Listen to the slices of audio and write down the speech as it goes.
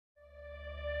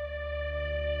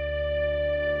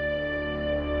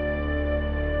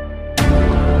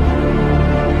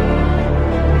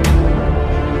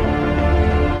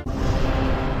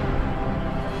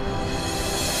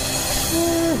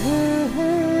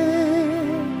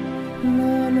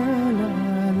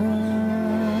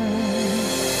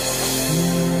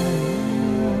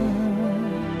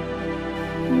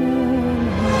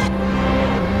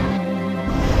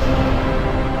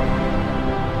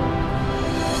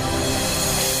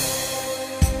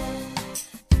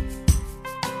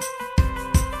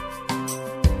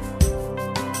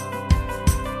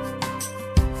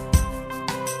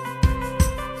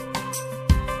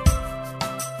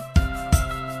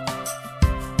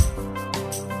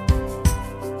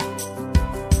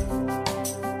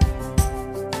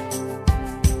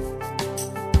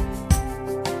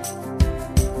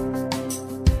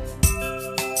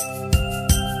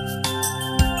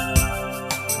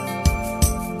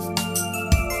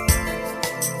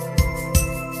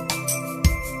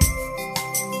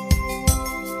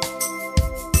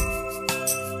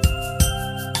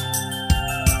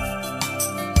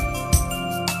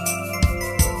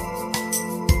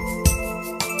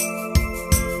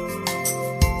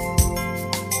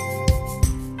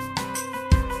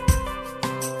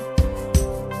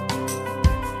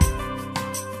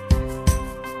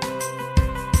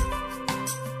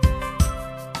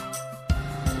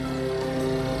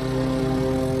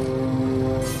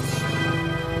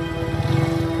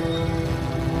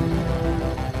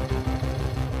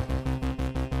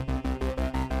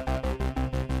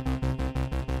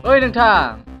नोंथां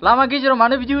लामा गेजेराव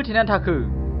मानो बिदि होथेनानै थाखो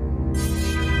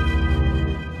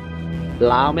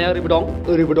लामाया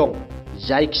ओरैबो दं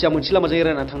जायखिया मोनसे लामाजों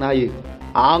एरायनानै थांनो हायो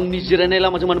आंनि जिरायनाय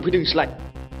लामाजों मानो फैदों नोंसोरलाय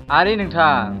आरे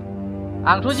नोंथां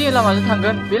आंथ' जे लामाजों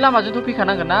थांगोन बे लामाजोंथ'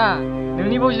 फैखानांगोन ना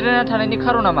नोंनि बाव जिरायनानै थानायनि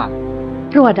खारना मा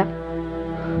र' आदा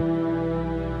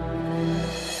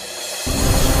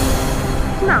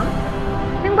सिमां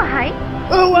नों बाहाय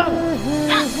औ आं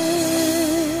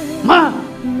मा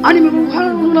आंनि मेगनखौ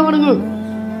खानानै नामा नोङो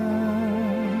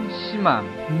सिमां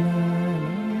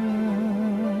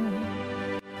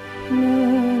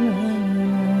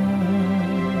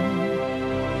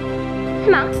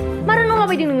सिमां मानो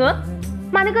नंलाबायदों नोङो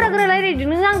मानो गोरा गोरा रायज्लायदों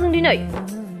नों आंजों दिनै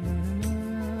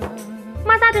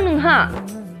मा जादों नोंहा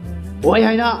ओइ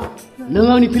हायना नों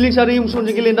आंनि फिलिंस आरो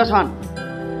इमसनजों गेलेनो दा सान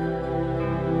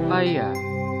आइया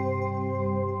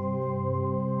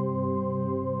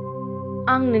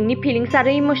आं नोंनि फिलिंस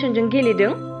आरो इमोशनजों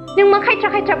गेलेदों नों मा खायथ्रा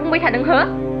खायथ्रा बुंबाय थादों हो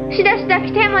सिदा सिदा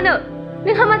खिथाया मानो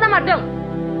नोंहा मा जामारदों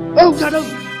औ जादों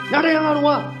नाथाय आंहा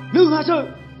नङा नोंहासो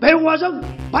बे हौवाजों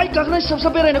बाइक गाखोनाय साब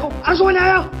साब बेरायनायखौ आं सहायनो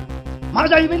हाया मा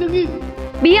जाहैबाय नोंनि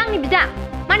बेयो आंनि बिदा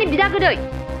माने बिदा गोदै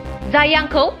जाय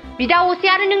आंखौ बिदा असे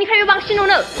आरो नोंनिफ्रायबो बांसिन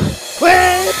अनो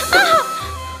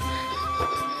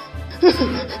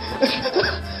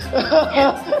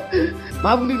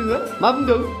मा बुंदों नोङो मा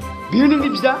बुंदों बियो नोंनि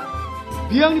बिदा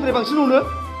बियो आंनिफ्राय बांसिन अनो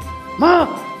मा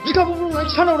बिखाखौ बुंनाय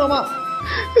सानाव नामा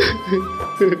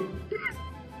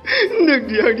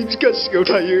नोंनि आंनि बिखा सिङाव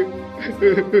थायो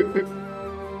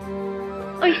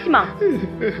ओइ सिमां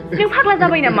नों फाग्ला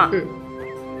जाबाय नामा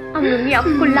आं नोंनि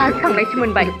आखुखौ लाजिखांनायसो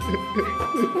मोनबाय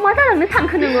मा जालांनो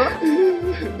सानखो नोङो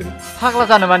फाग्ला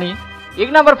जानो मानि एक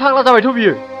नाम्बार फाग्ला जाबायथ'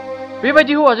 बियो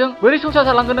बेबायदि हौवाजों बोरै संसार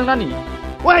जालांगोन नों नानि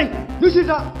ओइ नोंसोर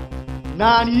जा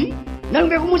नानि नों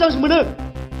बेखौ मोजांसो मोनो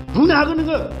बुंनो हागोन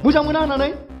नोङो मोजां मोना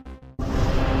होननानै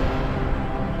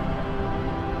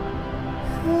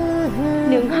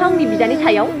नोंहा आंनि बिदानि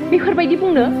सायाव बेफोरबायदि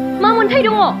बुंनो मा मोन्थाय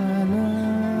दङ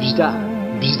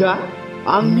बिदा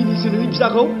आं मिनिसो नोंनि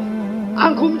बिदाखौ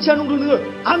आंखौ मिथिया नंदों नोङो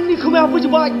आंनि खोमाया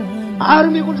फोजोबबाय आरो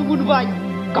मेगनजोंबो नुबाय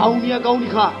गावनिया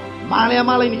गावनिखा मालाया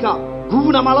मालायनिखा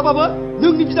गुबुना मालाबाबो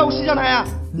नोंनि बिदा असे जानो हाया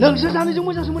नोंसोर सानैजों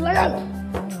मोजांसो मोनलायो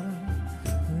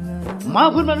मा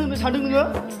फोरमान होनो सानदों नोङो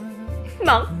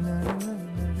सिमां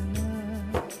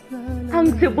आं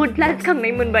जोबोद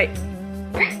लाजिखांनाय मोनबाय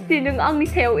जे नों आंनि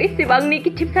सायाव एसेबां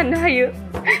नेगेटिभ साननो हायो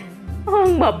आं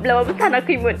माब्लाबाबो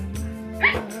सानाखैमोन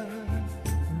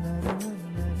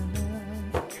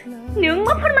नों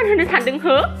मा फोरमान होनो सानदों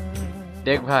हो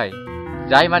देख भाई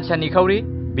जाय मानसिया निखावरि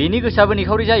बेनि गोसोआबो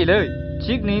निखावरि जायोलै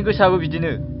थिग नोंनि गोसोआबो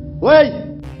बिदिनो ओइ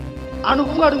आंनो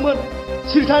बुंगादोंमोन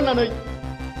सिरिथा होननानै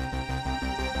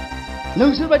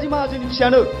नोंसोरबायदि माहाजोननि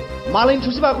फिसायानो मालायनि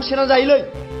थुसि बाहागोखौ सेना जायोलै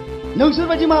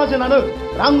नोंसोरबायदि माहाजोनानो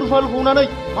रां रुफा लुफावनानै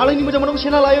मालायनि मोजां मोननायखौ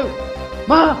सेना लायो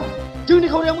मा जोंनि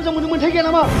खावरिया मोजां मोननो मोन्थाय गैया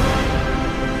नामा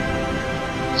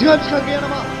जोंहा बिखा गैया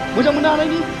नामा मोजां मोननो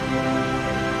हानायनि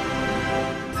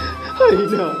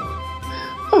हायना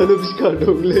आंनो बिखा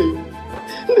दंलै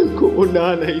नोंखौ अननो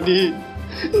हानायनि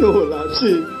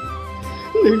न'लासि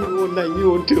नोंनि अननायनि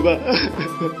अनथोबा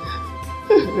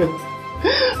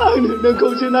आंनो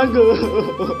नोंखौसो नांगौ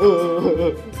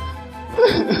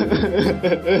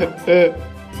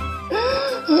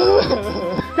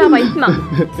जाबाय सिमां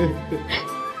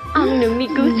आं नोंनि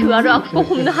गोसो आरो आखुखौ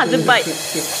हमनो हाजोबबाय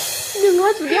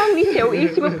नोंहा जुदि आंनि सायाव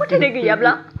एसेबो फोथायनाय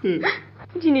गैयाब्ला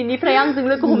दिनैनिफ्राय आंजों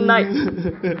लोगो हमनाय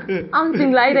आंजों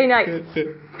रायज्लायनाय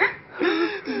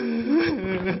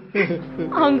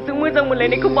आंजों मोजां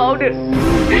मोनलायनायखौ बावदो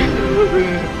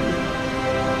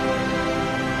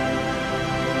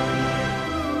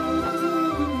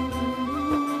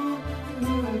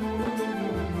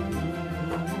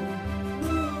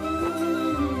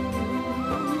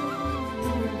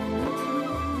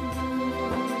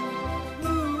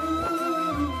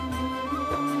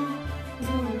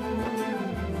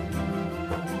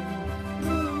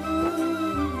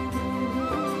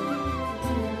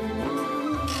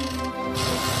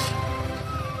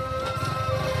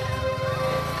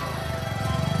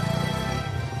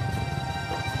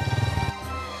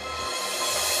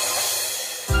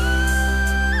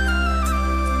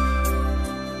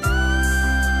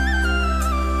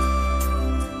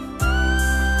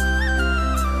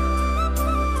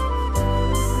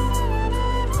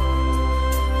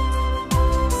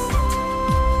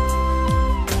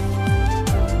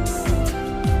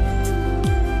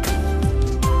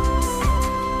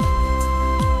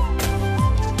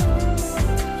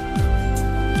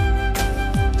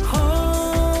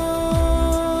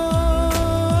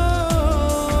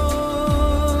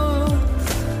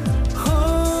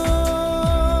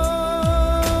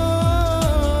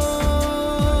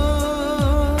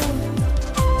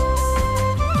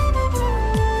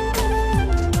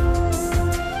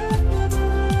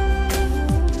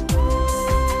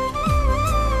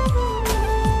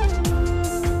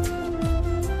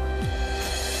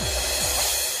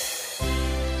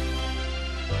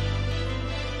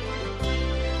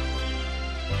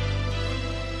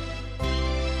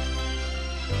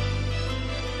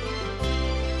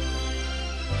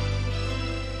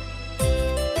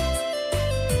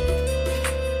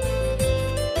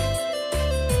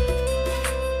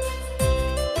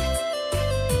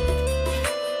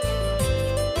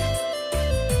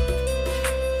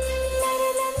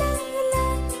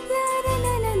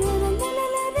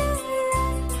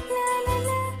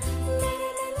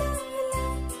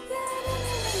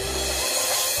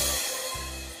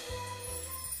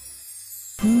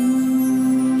मानो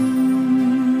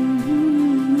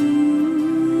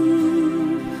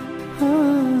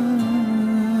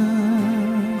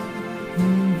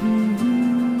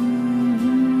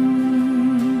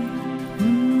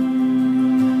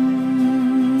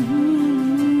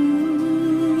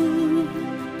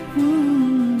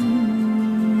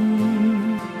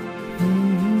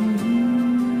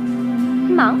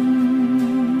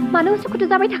उसुखुथु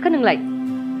जाबाय थाखो नोंलाय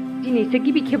दिनैसो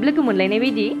गिबि खेब लोगो मोनलायनाय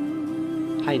बायदि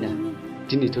हायना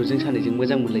दिनैथ' जों सानैजों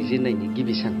मोजां मोनलायजेननायनि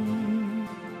गिबि सान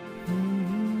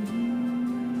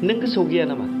नों गोसोआव गैया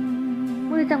नामा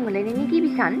मोजां मोनलायनायनि गिबि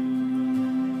सान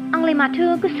आंलाय माथो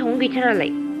गोसोआवनो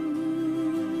गैथारालाय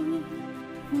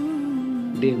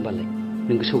दे होमबालाय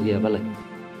नों गोसोआव गैयाबालाय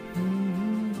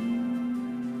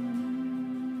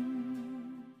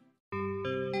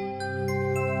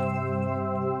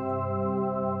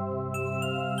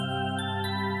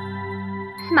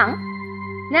सिमां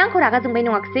नों आंखौ रागा जोंबाय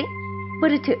नङाखिसै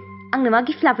बोरैथो आंनो मा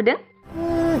गिफ्ट लाबोदों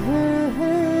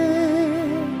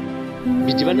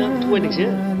बिदिबानो आं थगायदोंसो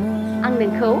आं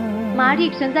नोंखौ मा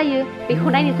रिएक्सन जायो बेखौ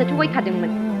नायनोसो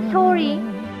थगायखादोंमोन सरि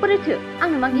बोरैथो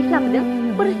आंनो मा गिफ्ट लाबोदों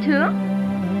बोरैथो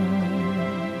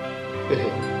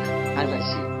आं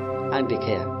लासि आं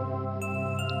देखाया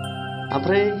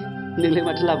ओमफ्राय नोंलाय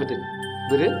माथो लाबोदों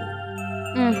बोरो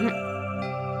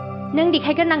नों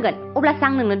देखायग्रोनांगोन अब्लासो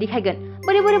आं नोंनो देखायगोन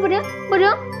बोरो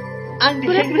आं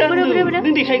देखायग्रो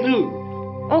नों देखायग्रो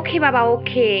अके बाबा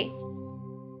अके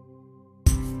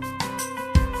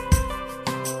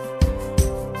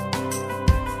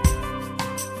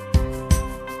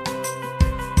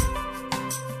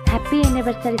Happy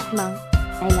anniversary Simang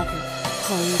I love you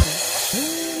forever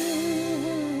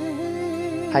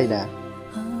हायना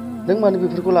नों मानो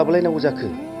बेफोरखौ लाबोलायनांगौ जाखो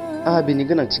आंहा बेनि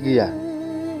गोनांथि गैया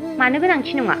मानो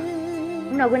गोनांथि नङा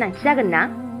उनाव गोनांथि जागोन ना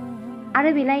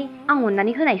आरो बेलाय आं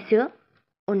अननानै होनायसो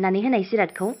अननानै होनाय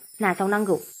जिरादखौ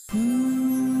नाजावनांगौ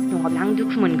नङाब्ला आं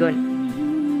दुखु मोनगोन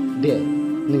दे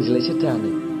नोंजोंलाय सोरथानो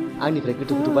आंनिफ्राय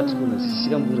गोथौ गोथौ बाथ्राखौ नोंसो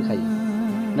सिगां बुंग्रोखायो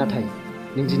नाथाय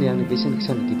नों दिनै आंनो बेसेन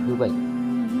गोसानि गिफ्ट होबाय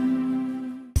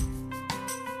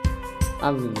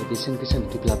आं नोंनो बेसेन गोसानि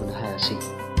गिफ्ट लाबोनो हायासै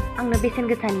आंनो बेसेन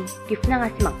गोसानि गिफ्ट नाङा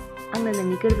सिमां आंनो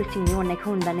नोंनि गोरबो सिंनि अननायखौ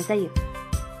मोनबानो जायो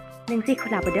नों जेखौ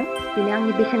लाबोदों बेनो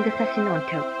आंनि बेसेन गोसासिन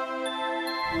अनथोब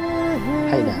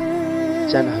हायना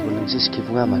जानो हागौ नों जेसेखि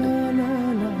बुङा मानो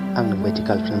आं नोंबायदि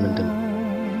गार्लफ्रेन्ड मोनदों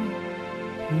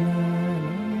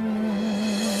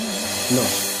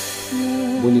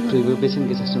बयनिख्रुइबो बेसेन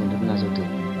गोसासिन अनथोब नाजावदो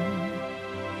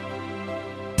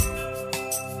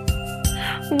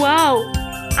वाव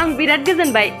आं बिराद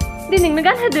गोजोनबाय दे नोंनो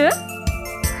गानहोदो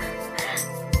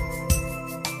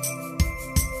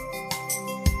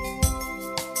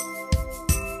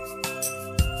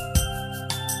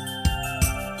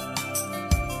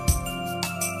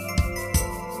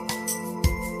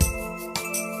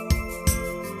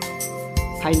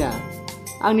हायना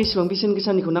आंनि इसिबां बेसेन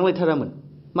गोसानिखौ नांलायथारामोन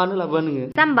मानो लाबोआ नोङो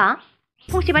जाम्बा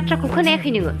फंसे बाथ्राखौ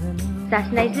खोनायाखै नोङो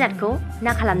जासिनाय जिरादखौ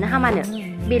ना खालामनो हामानो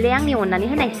बेलाय आंनि अननानै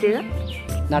होनायसो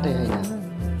नाथाय हायना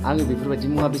आङो बेफोरबायदि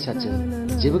मुवा बेसादजों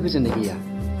जेबो गोजोननाय गैया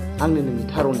आंनो नोंनि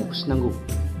थार अननायखौसो नांगौ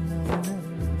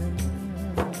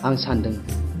आं सानदों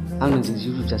आं नोंजों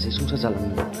जिउ जोबजासे संसार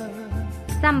जालांनो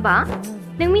जाम्बा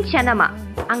नों मिथिया नामा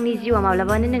आंनि जिउआ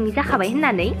माब्लाबानो नोंनि जाखाबाय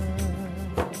होननानै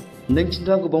नों खिन्थु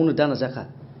आंखौ बावनो दाना जाखा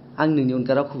आं नोंनि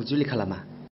अनगा रावखौबो जुलि खालामा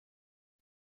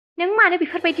नों मानो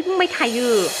बेफोरबायदि बुंबाय थायो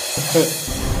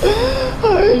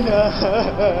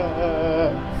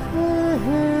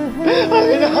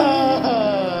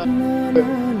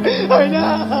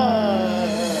हायना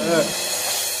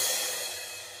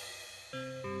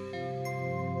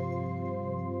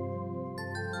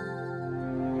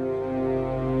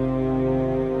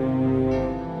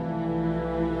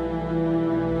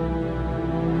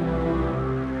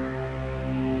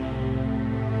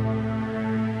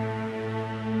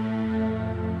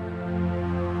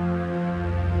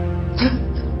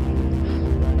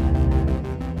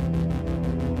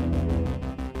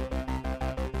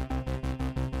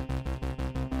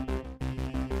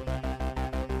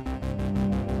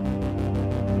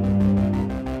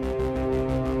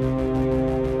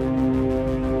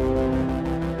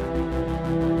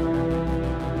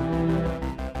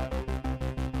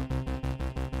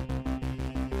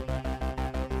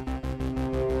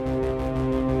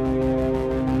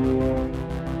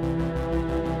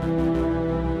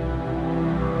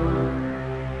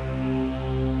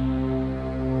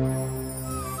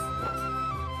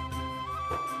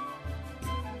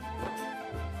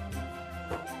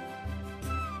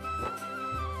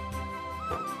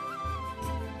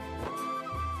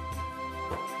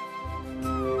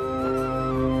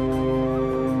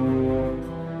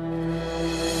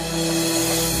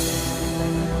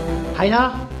हायना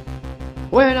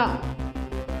ओइ हायना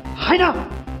हायना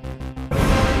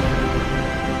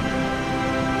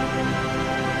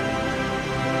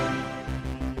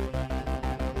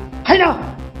हायना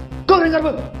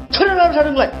गावरेंगारबो सोरना लाबो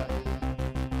थादोंलाय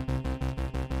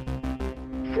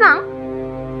सिमां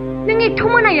नों एथ'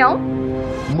 मोनायाव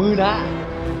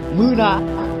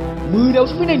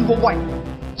मोनायावसो फैनाय नुबावबाय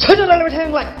सोरजों रायलायबाय थायो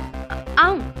नोंलाय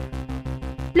आं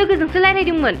लोगोजोंसो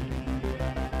रायलायदोंमोन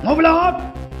मबाइलाव हर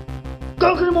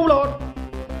गावखौनो मबाइलाव हर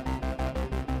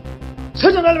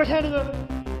सोरजों रायलायबाय थाया नोङो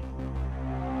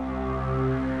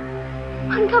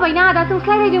होनखाबायना आदाजोंसो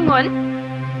रायलायदोंमोन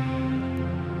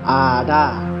आदा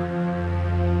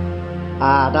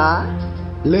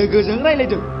लोगोजों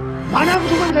रायलायदों मानो आंखौ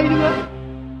थगायबाय थायो नोङो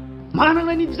मा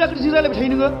नांनायनि बिदाखोजों रायलायबाय थायो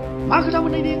नोङो मा खोथा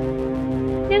मोननायनि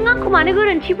नों आंखौ मानो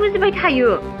गोरोन्थि बुजिबाय थायो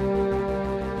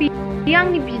बे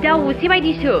आंनि बिदा असे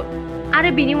बायदिसो आरो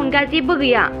बेनि अनगा जेबो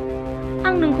गैया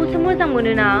आं नोंखौसो मोजां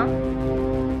मोनोना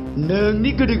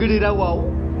नोंनि गोदै गोदै रावाव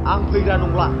आं फैग्रा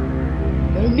नंला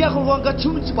नोंनि आखलखौ आं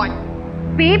गासिबो मिथिबाय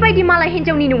बेबायदि मालाय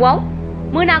हिन्जावनि न'आव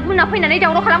मोना गुना फैनानै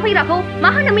दावराव खालामफैग्राखौ मा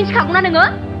होनो मिन्थिखागौना नोङो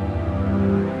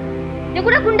नोंखौ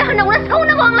दा गुन्दा होननांगौ ना सिखाव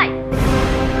होननांगौ आंलाय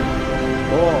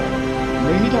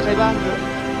नोंनि थाखायबा आङो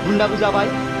गुन्दाबो जाबाय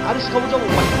आरो सिखावबो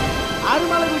जाबावबाय आरो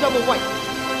मालायबो जाबावबाय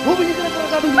बबेनि गोनांथार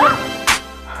जादों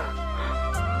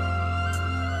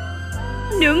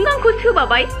नों आंखौ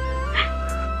सोबाबाय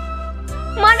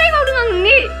मा नायबावदों आं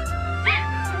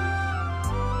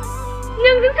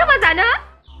नोंजों सोबा जानो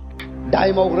दाय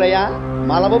मावग्राया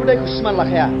मालाबाबो दायखौ सिमान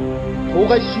लाखाया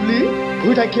थगायसुलि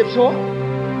फोथाय खेबस'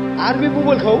 आरो बे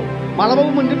मबाइलखौ मालाबाबो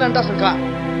मोनगोन होननानै दासानखा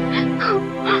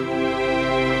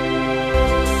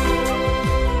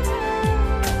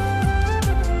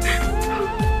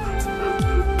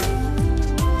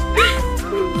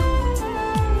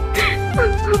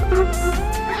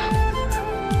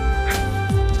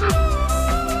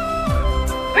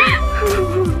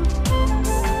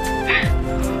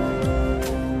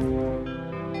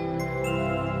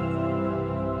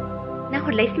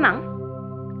नाहरलाय सिमां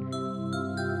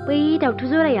बै दाउथु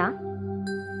जराया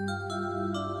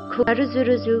खुगा रुजु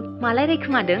रुजु मालाय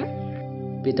रायखोमादों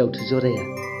बे दाउथु जराया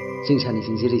जों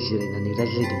सानैजों जेरै जिरायनानै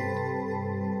रायज्लायदों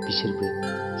बिसोरबो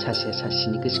सासेया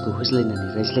सासेनि गोसोखौ होज्लायनानै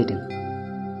रायज्लायदों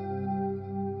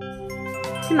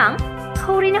सिमां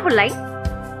खावरै नाहरलाय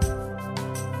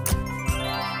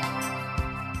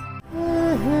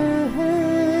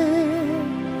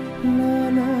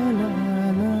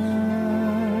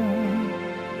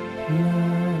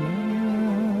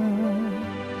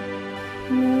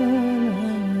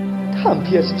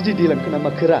थाम्फैयासो बिदै दैलांखो ना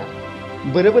माखोरा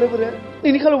बोरो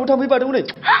नोंनि खालावबो थाम्फै बादों नै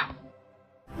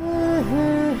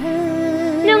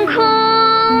नोंखौ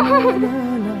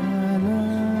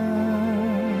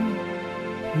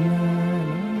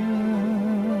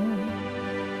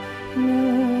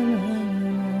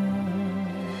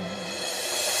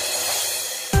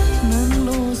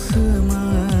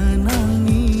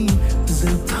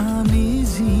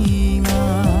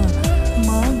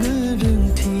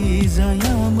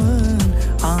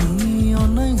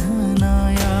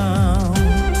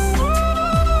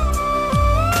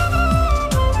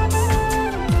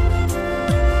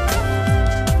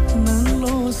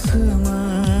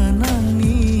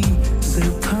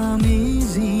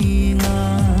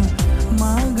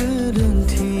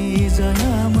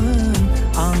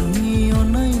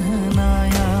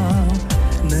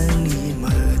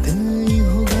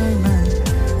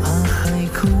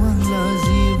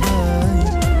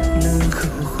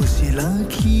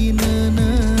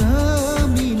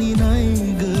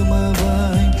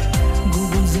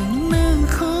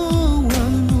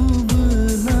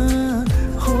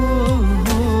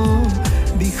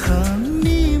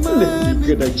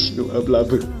गोनांथि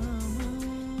नङाब्लाबो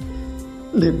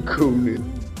नोंखौनो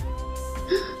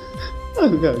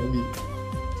आं आंनि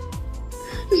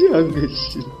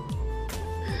आंगोसिन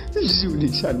जिउनि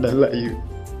सानना लायो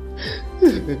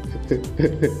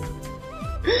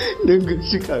नों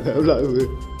गोसोखाङाब्लाबो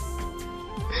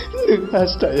नों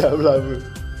हास्थायाब्लाबो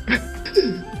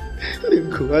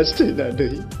नोंखौ हास्थायनानै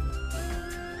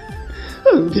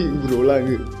आं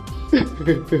बिंब्र'लाङो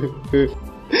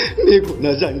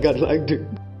मेगना जानगारलांदों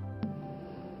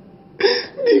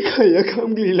बिखाया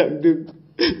खामग्लिलांदों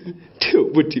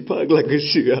थेवबोदि फाग्ला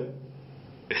गोसोआ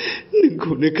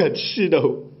नोंखौनो खाथिसिनाव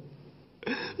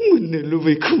मोननो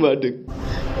लुबैखुमादों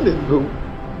नोंखौ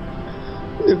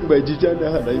नों बायदि जानो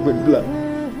हानायमोनब्ला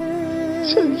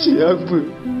सानसे आंबो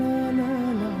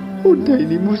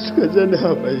अन्थाइनि मुसुखा जानो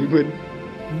हाबायमोन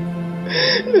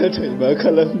नाथाय मा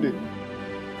खालामनो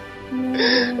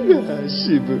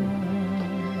गासिबो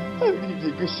आंनि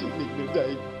गोसोनिनो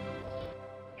दाय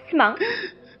सिमां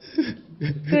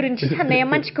गोरोन्थि साननाया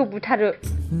मानसिखौ बुथारो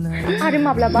आरो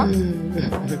माब्लाबा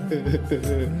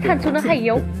सानस'नो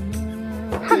हायैयाव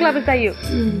फाग्लाबो जायो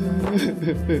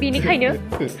बेनिखायनो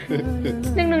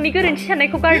नों नोंनि गोरोन्थि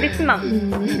साननायखौ गारदो सिमां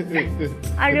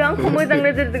आरो आंखौ मोजां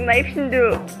नोजोरजों नायफिनदो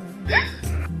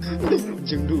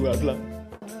जों नुवाब्ला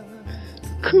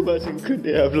खोमाजों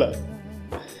खोनायाब्ला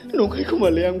नंखायखौ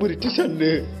मालाय आं बोरैथो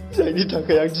साननो जायनि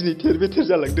थाखाय आं दिनै थेर-बेथेर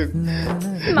जालांदों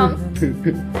सिमां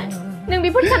नों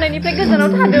बेफोर साननायनिफ्राय गोजानाव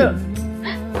थादो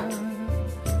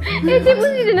एसे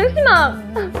बुजिदो नों सिमां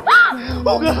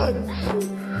अगार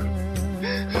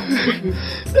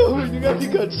दावै नों आंनि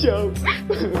खाथियाव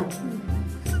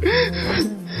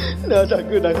नाजा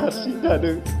गोनां हारसिं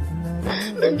थादों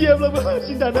नों गैयाब्लाबो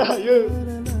हारसिं थानो हायो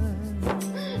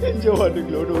हिन्जावा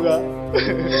नोंल' नङा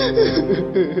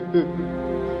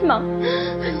सिमां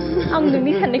आं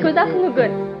नोंनि साननायखौ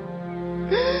जाफुंहोगोन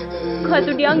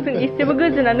जुदि आंजों एसेबो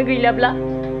गोजोनानो गैलाब्ला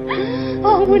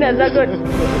आंबो नाजागोन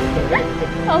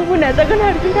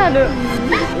हारसिं थानो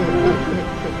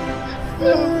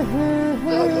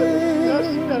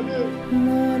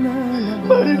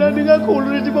मानोना नों आंखौ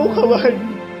अलरेडि मावखाबाय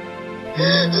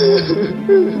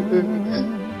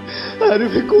आरो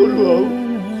बे खर'आव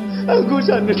आंखौ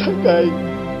साननो थाखाय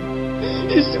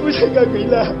एसेबो जायगा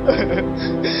गैला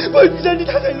बै बिदानि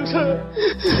थाखायल'सो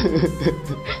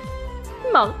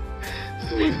सिमां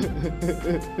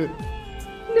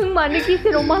नों मानो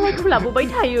गेजेराव मालायखौ लाबोबाय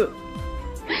थायो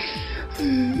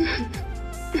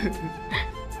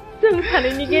जों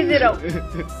सानैनि गेजेराव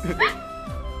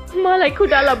मालायखौ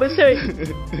दालाबोसै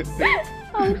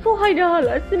आं सहायनो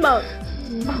हाला सिमां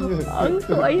आं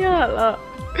सहायनो हाला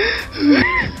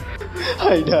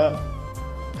हायना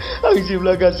आं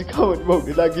जेब्ला गाज्रि खामानि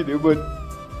मावनो नागिरोमोन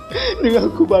नों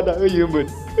आंखौ बादा होयोमोन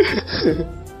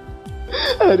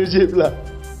आरो जेब्ला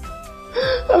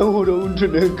आं हराव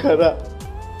उन्दुनो ओंखारा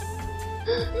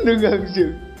नों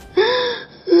आंजों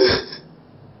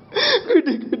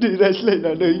गोदै गोदै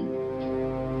रायज्लायनानै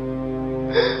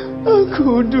आंखौ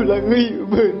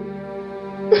उन्दुलांहोयोमोन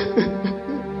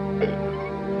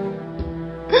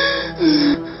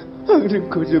आं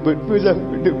नोंखौ जोबोद मोजां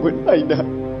मोनोमोन आइना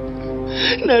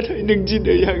नाथाय नों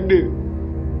दिनै आंनो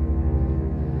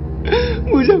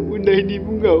मोजां मोननायनि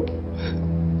मुङाव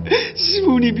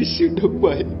जिबौनि बिस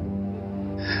होदोंबाय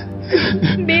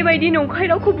बेबायदि नंखाय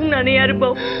रावखौ बुंनानै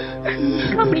आरोबाव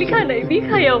खामलि खानाय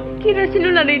बिखायाव केरासिन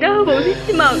लुनानै दाहोबावसै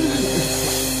सिमां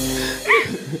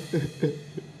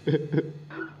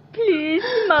प्लिज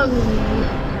सिमां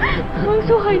आं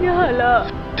सहायनो हाला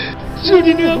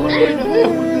जुदि नों आंखौ सहायनो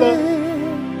हायामोनब्ला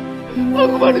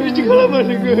आंखौ मानो बिदि खालामा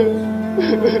नोङो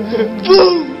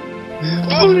बुं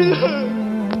नोङो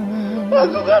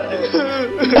आंखौ गारनो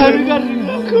दानो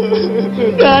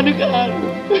गार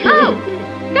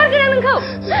गारगोन आं नोंखौ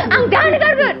आं दानो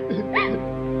गारगोन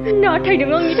नाथाय नों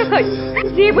आंनि थाखाय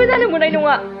जेबो जानो मोननाय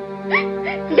नङा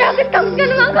दा गोसोखांफिनगोन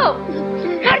नों आंखौ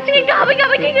हारसिङै गाबै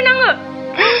गाबै थैगोन आङो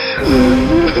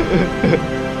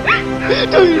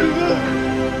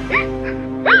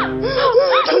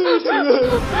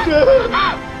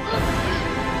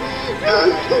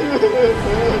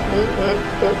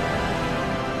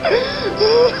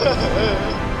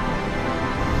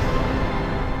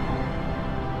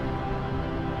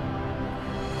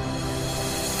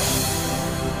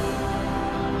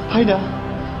Haina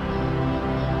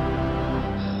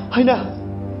Haina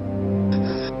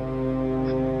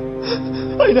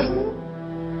Haina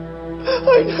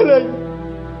Haina lagi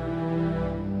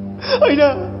Haina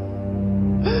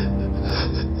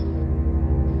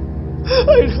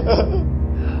Haina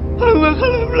aku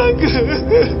bakal belaka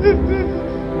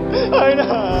Haina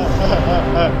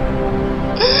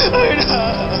Haina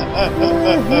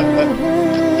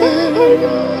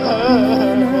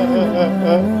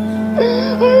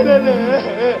Haina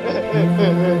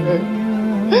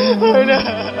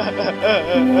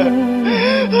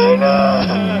Haina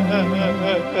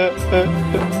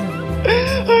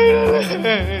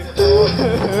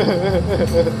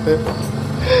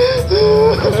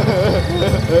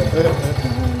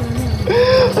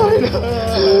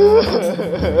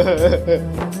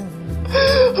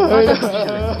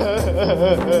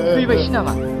Pribadi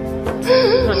nama.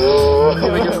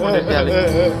 Pribadi aku udah sekali.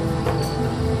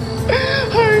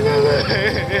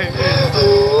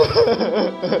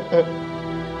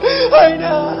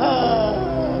 Haina